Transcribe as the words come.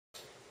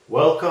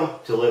Welcome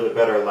to Live a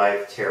Better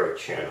Life Tarot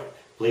channel.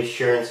 Please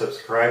share and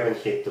subscribe and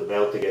hit the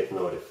bell to get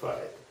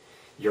notified.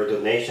 Your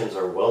donations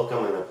are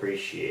welcome and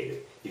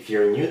appreciated. If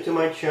you're new to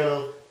my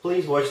channel,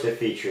 please watch the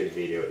featured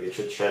video. It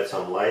should shed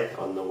some light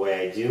on the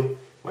way I do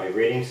my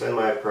readings and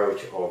my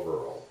approach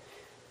overall.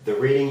 The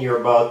reading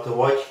you're about to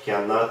watch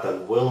cannot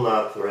and will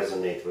not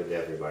resonate with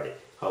everybody.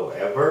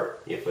 However,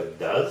 if it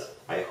does,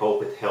 I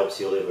hope it helps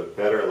you live a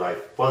better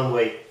life one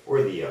way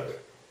or the other.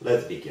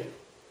 Let's begin.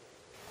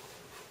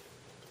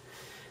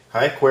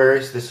 Hi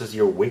Aquarius, this is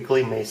your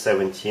weekly May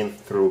 17th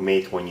through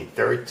May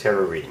 23rd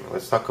tarot reading.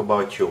 Let's talk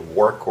about your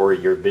work or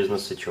your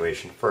business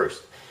situation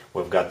first.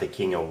 We've got the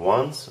King of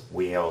Wands,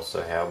 we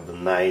also have the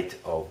Knight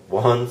of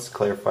Wands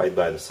clarified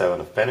by the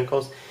Seven of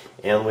Pentacles,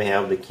 and we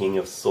have the King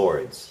of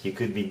Swords. You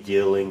could be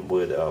dealing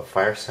with a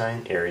fire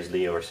sign, Aries,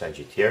 Leo or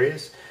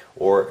Sagittarius,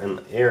 or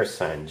an air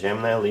sign,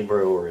 Gemini,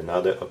 Libra or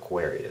another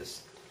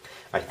Aquarius.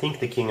 I think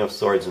the King of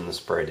Swords in the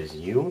spread is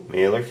you,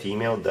 male or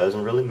female,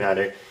 doesn't really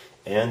matter.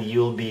 And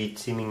you'll be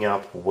teaming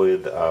up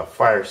with a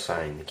fire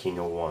sign, the King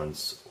of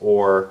Wands,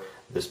 or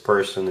this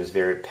person is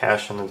very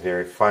passionate,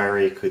 very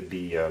fiery, could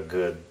be a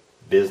good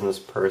business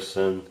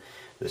person.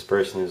 This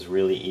person is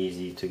really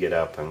easy to get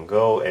up and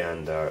go,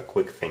 and a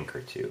quick thinker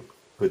too,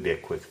 could be a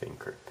quick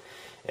thinker.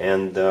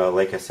 And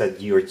like I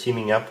said, you're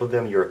teaming up with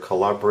them, you're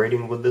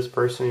collaborating with this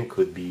person. It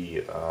could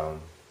be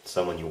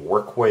someone you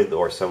work with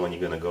or someone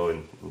you're going to go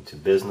into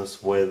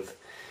business with.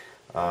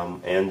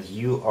 And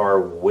you are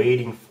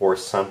waiting for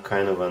some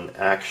kind of an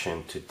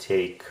action to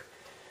take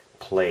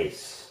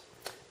place.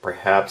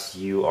 Perhaps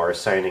you are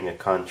signing a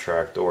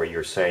contract or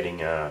you're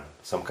signing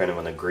some kind of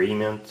an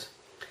agreement,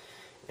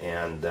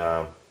 and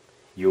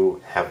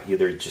you have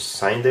either just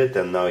signed it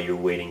and now you're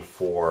waiting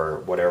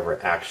for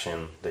whatever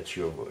action that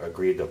you've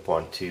agreed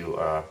upon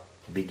to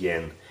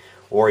begin,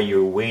 or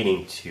you're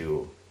waiting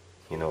to,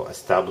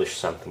 establish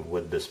something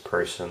with this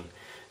person,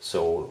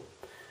 so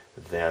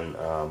then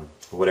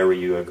whatever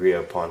you agree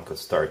upon could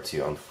start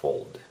to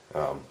unfold.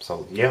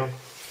 So yeah,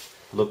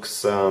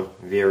 looks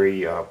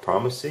very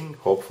promising.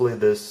 Hopefully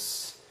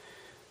this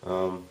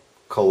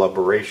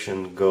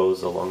collaboration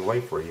goes a long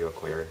way for you,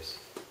 Aquarius.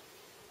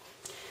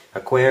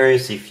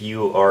 Aquarius, if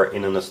you are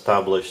in an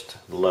established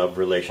love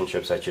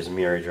relationship such as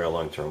marriage or a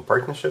long-term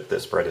partnership,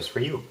 this spread is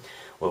for you.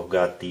 We've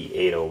got the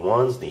Eight of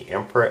Wands, the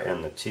Emperor,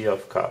 and the Two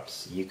of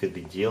Cups. You could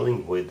be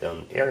dealing with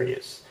an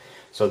Aquarius.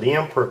 So the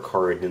Emperor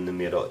card in the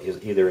middle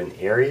is either an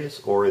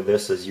Aries, or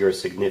this is your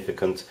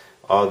significant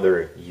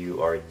other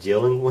you are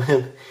dealing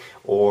with,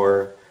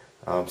 or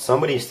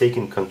somebody is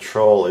taking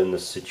control in the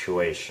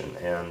situation,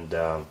 and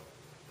the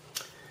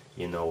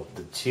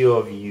two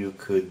of you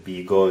could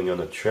be going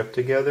on a trip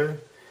together.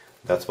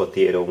 That's what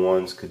the Eight of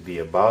Wands could be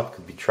about.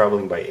 Could be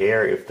traveling by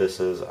air if this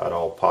is at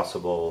all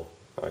possible,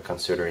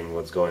 considering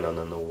what's going on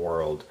in the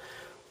world.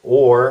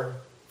 Or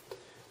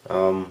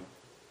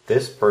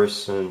this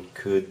person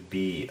could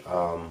be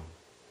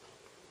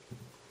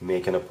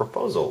making a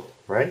proposal,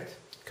 right?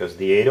 Because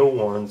the Eight of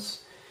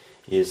Wands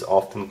is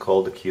often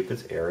called the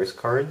Cupid's Aries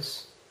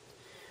cards.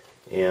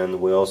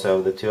 And we also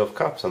have the Two of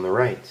Cups on the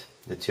right.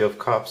 The Two of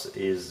Cups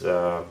is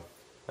an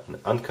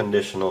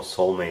unconditional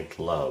soulmate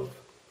love.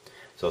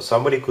 So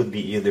somebody could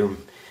be either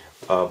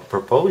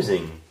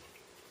proposing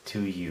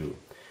to you,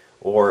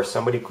 or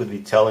somebody could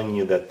be telling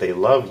you that they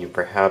love you.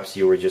 Perhaps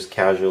you were just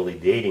casually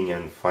dating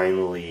and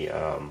finally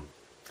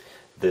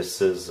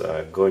this is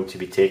going to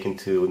be taken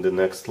to the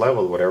next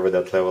level, whatever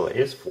that level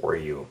is for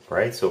you,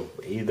 right? So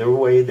either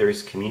way,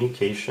 there's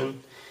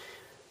communication,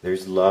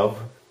 there's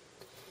love,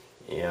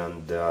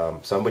 and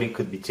somebody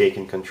could be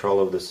taking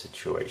control of the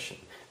situation.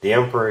 The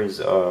Emperor is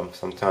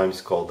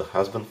sometimes called the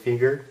husband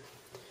figure,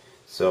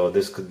 so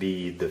this could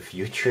be the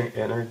future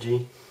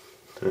energy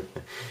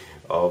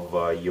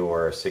of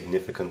your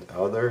significant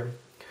other.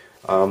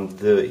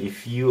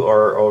 If you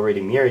are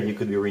already married, you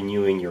could be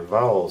renewing your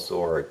vows,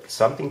 or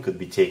something could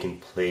be taking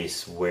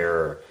place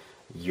where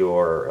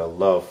your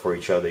love for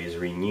each other is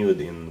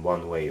renewed in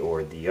one way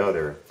or the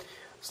other.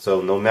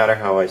 So no matter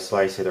how I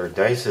slice it or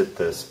dice it,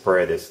 the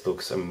spread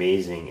looks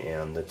amazing,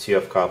 and the Two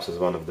of Cups is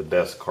one of the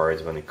best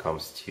cards when it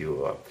comes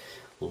to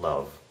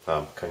love.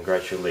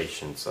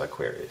 Congratulations,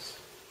 Aquarius.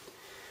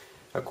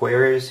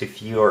 Aquarius,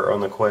 if you are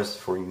on a quest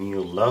for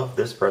new love,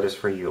 this spread is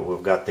for you.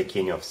 We've got the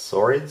King of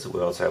Swords.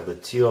 We also have the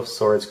Two of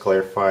Swords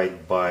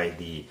clarified by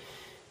the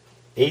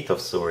Eight of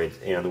Swords.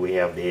 And we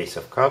have the Ace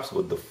of Cups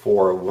with the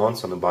Four of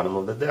Wands on the bottom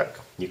of the deck.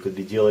 You could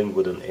be dealing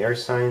with an air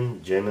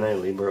sign, Gemini,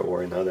 Libra,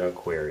 or another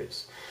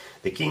Aquarius.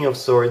 The King of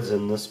Swords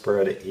in this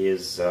spread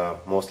is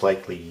most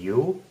likely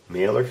you,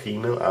 male or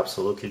female,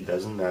 absolutely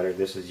doesn't matter.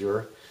 This is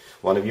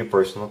one of your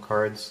personal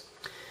cards.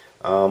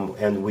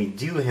 And we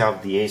do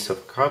have the Ace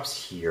of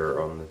Cups here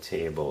on the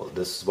table.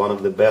 This is one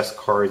of the best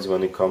cards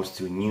when it comes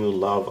to new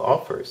love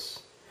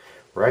offers,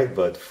 right?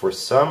 But for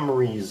some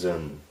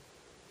reason,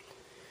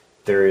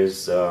 there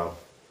is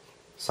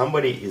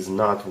somebody is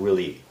not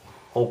really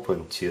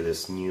open to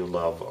this new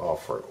love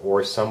offer,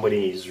 or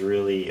somebody is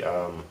really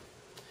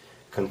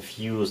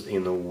confused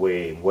in a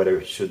way,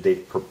 whether should they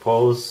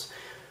propose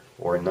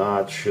or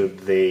not, should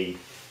they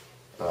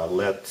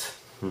let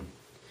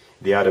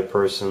the other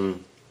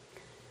person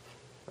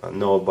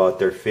know about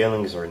their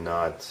feelings or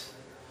not.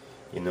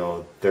 You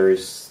know,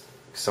 there's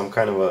some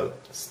kind of a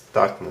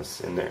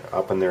stuckness in there,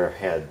 up in their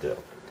head.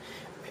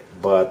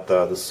 But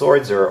the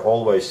swords are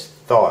always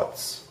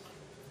thoughts,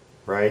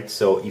 right?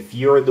 So if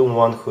you're the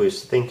one who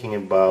is thinking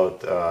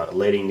about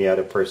letting the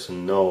other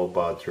person know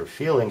about your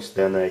feelings,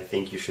 then I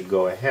think you should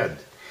go ahead.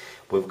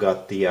 We've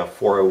got the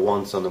Four of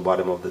Wands on the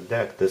bottom of the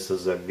deck. This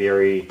is a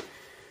very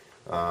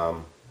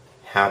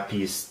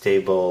happy,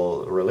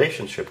 stable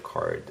relationship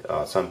card.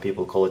 Some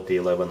people call it the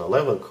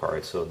 1111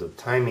 card, so the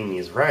timing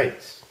is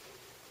right.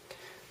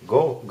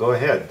 Go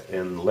ahead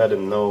and let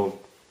them know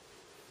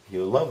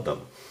you love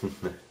them.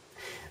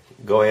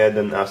 Go ahead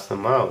and ask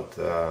them out.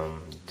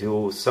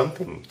 Do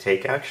something.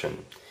 Take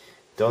action.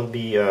 Don't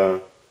be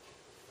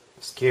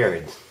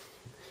scared.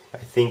 I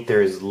think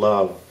there is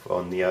love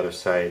on the other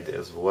side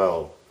as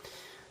well.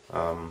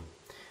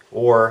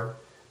 Or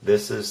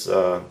this is,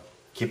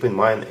 keep in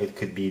mind, it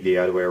could be the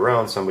other way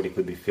around. Somebody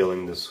could be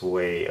feeling this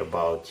way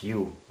about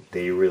you.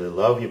 They really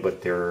love you,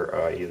 but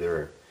they're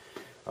either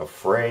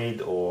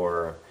afraid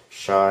or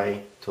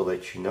shy to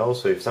let you know.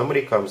 So if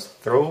somebody comes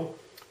through,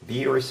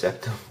 be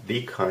receptive,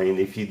 be kind.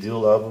 If you do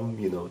love them,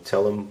 you know,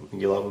 tell them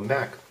you love them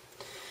back.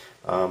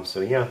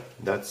 So yeah,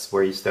 that's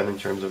where you stand in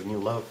terms of new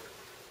love.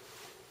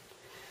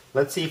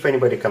 Let's see if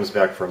anybody comes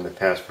back from the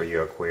past for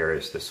you,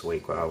 Aquarius, this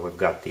week. We've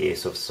got the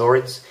Ace of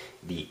Swords,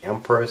 the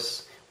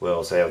Empress. We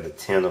also have the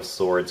Ten of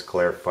Swords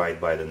clarified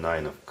by the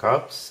Nine of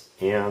Cups.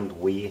 And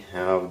we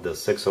have the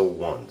Six of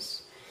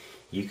Wands.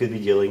 You could be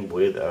dealing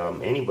with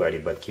anybody,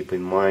 but keep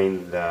in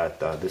mind that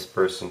this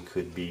person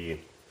could be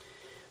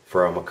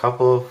from a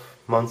couple of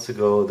months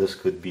ago. This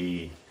could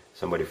be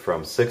somebody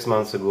from 6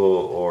 months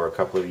ago or a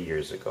couple of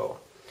years ago.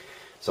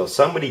 So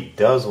somebody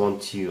does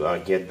want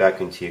to get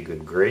back into your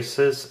good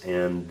graces,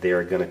 and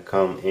they're going to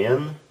come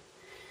in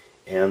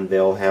and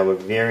they'll have a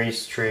very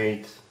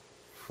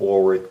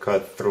straightforward,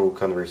 cut-through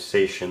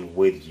conversation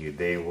with you.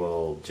 They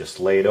will just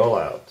lay it all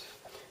out.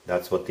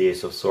 That's what the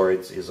Ace of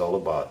Swords is all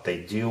about. They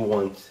do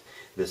want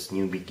this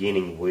new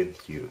beginning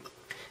with you.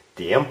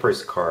 The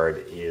Empress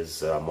card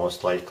is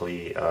most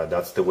likely,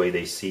 that's the way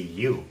they see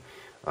you.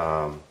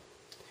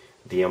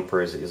 The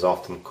Empress is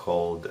often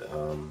called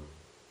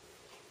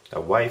a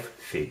wife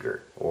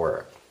figure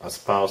or a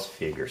spouse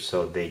figure,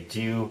 so they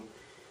do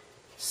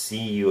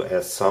see you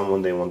as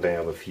someone they want to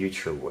have a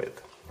future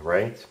with,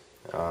 right?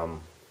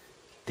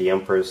 The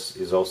Empress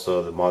is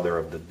also the mother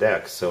of the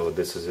deck, so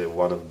this is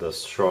one of the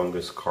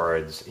strongest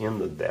cards in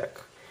the deck,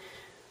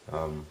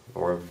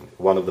 or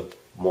one of the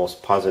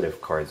most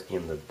positive cards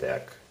in the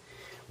deck.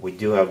 We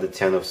do have the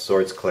Ten of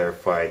Swords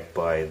clarified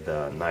by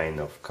the Nine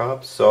of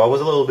Cups, so I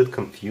was a little bit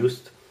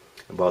confused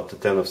about the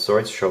Ten of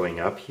Swords showing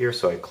up here,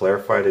 so I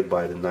clarified it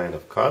by the Nine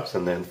of Cups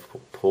and then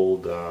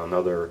pulled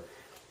another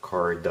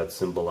card that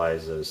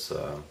symbolizes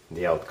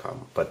the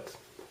outcome, but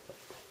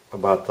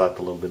about that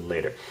a little bit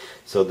later.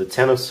 So the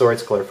Ten of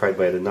Swords clarified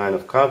by the Nine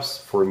of Cups,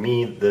 for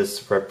me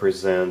this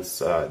represents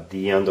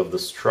the end of the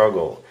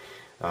struggle.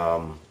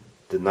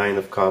 The Nine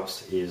of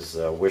Cups is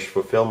a wish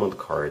fulfillment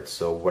card,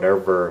 so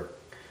whatever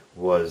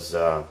was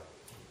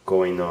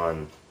going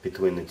on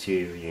between the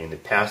two of you in the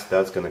past,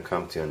 that's going to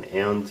come to an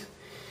end,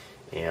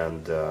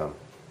 and a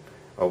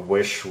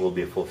wish will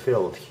be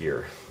fulfilled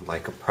here,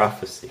 like a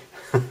prophecy,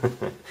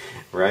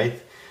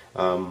 right?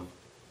 And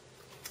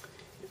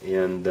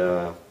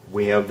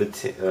we have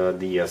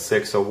the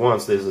Six of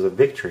Wands. This is a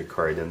victory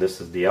card, and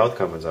this is the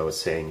outcome, as I was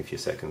saying a few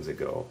seconds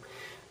ago.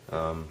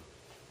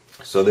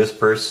 So this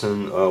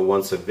person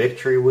wants a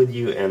victory with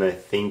you, and I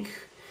think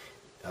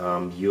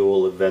you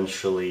will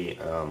eventually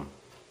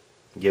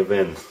give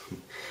in.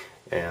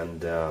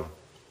 And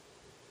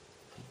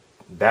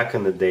back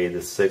in the day,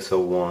 the Six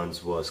of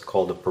Wands was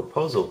called a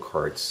proposal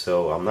card,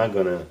 so I'm not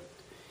gonna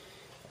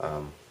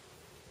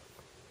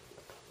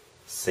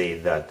say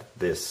that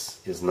this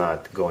is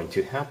not going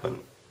to happen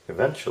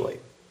eventually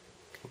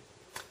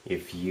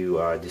if you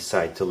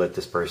decide to let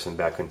this person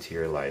back into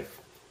your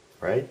life,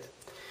 right?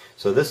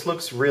 So this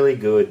looks really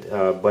good,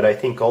 but I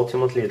think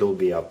ultimately it'll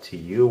be up to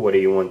you whether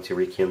you want to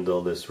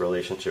rekindle this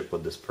relationship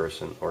with this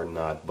person or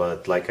not.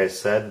 But like I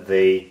said,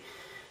 they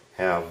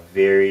have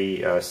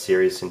very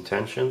serious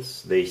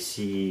intentions. They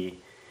see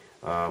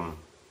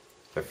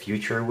a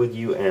future with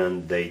you,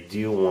 and they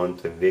do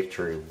want a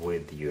victory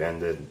with you.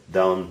 And then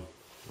down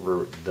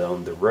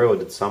the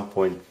road, at some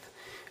point,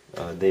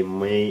 they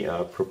may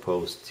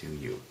propose to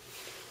you.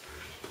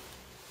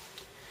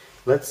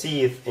 Let's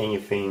see if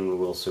anything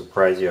will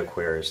surprise you,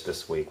 Aquarius,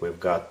 this week.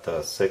 We've got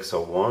the Six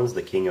of Wands,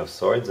 the King of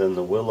Swords, and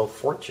the Wheel of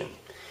Fortune.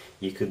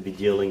 You could be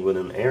dealing with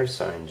an air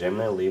sign,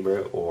 Gemini,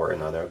 Libra, or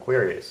another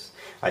Aquarius.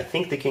 I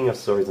think the King of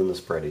Swords in the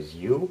spread is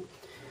you.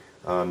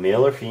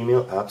 Male or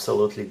female,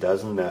 absolutely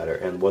doesn't matter.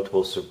 And what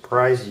will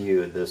surprise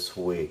you this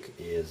week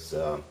is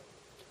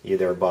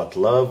either about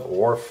love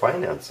or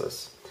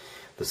finances.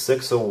 The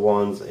Six of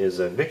Wands is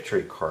a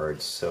victory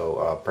card,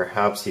 so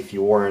perhaps if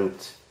you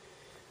weren't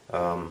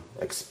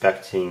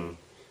expecting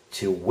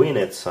to win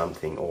at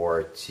something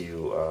or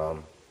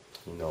to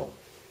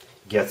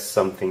get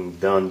something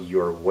done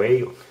your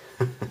way,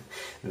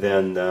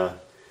 then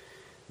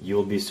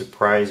you'll be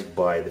surprised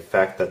by the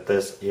fact that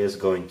this is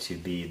going to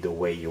be the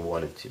way you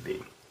want it to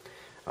be.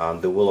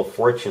 The Wheel of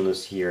Fortune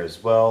is here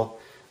as well.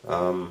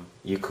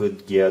 You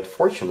could get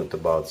fortunate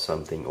about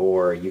something,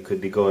 or you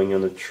could be going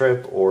on a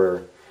trip,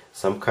 or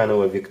some kind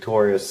of a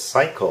victorious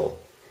cycle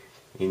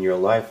in your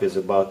life is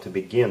about to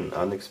begin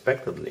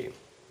unexpectedly.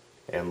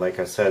 And like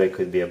I said, it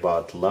could be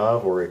about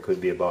love, or it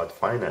could be about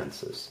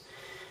finances.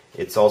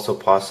 It's also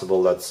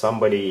possible that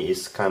somebody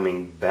is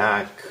coming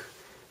back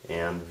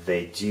and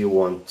they do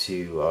want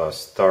to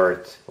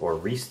start or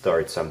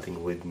restart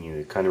something with you.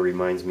 It kind of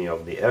reminds me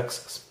of the X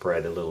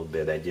spread a little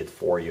bit I did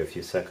for you a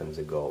few seconds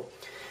ago.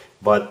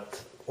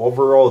 But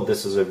overall,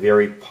 this is a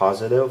very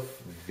positive,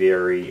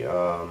 very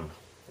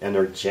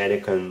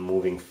energetic and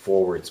moving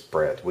forward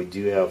spread. We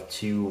do have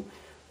two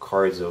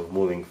cards of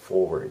moving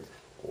forward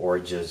or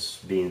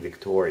just being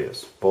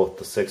victorious. Both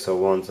the Six of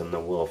Wands and the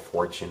Wheel of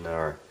Fortune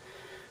are,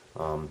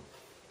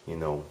 you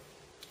know,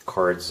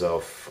 cards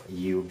of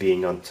you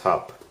being on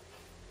top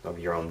of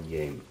your own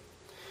game.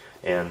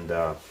 And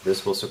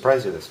this will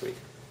surprise you this week.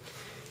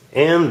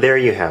 And there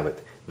you have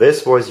it.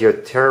 This was your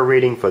tarot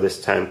reading for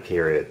this time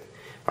period.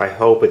 I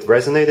hope it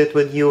resonated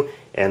with you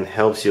and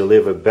helps you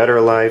live a better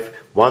life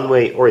one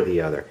way or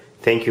the other.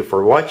 Thank you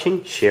for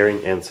watching,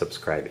 sharing, and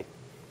subscribing.